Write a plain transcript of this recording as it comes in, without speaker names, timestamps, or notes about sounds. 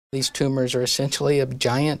These tumors are essentially a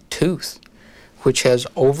giant tooth which has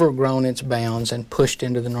overgrown its bounds and pushed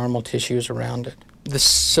into the normal tissues around it. The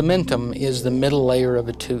cementum is the middle layer of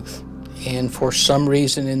a tooth, and for some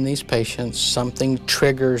reason in these patients, something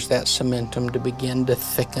triggers that cementum to begin to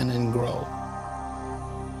thicken and grow.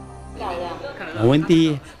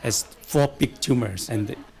 Novemthree has 4 big tumors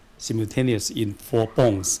and simultaneous in 4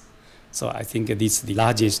 bones. So I think this is the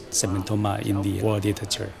largest cementoma in the world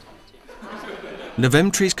literature.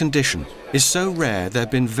 Novemthree's condition is so rare there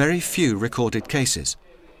have been very few recorded cases.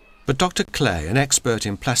 But Dr. Clay, an expert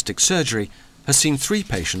in plastic surgery, has seen 3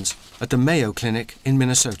 patients at the Mayo Clinic in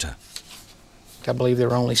Minnesota. I believe there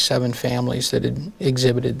were only 7 families that had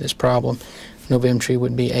exhibited this problem. Novemthree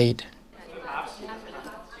would be 8.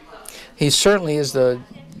 He certainly is the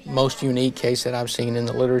most unique case that I've seen in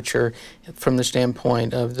the literature from the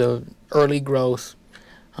standpoint of the early growth,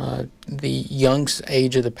 the young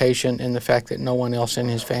age of the patient, and the fact that no one else in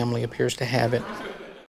his family appears to have it.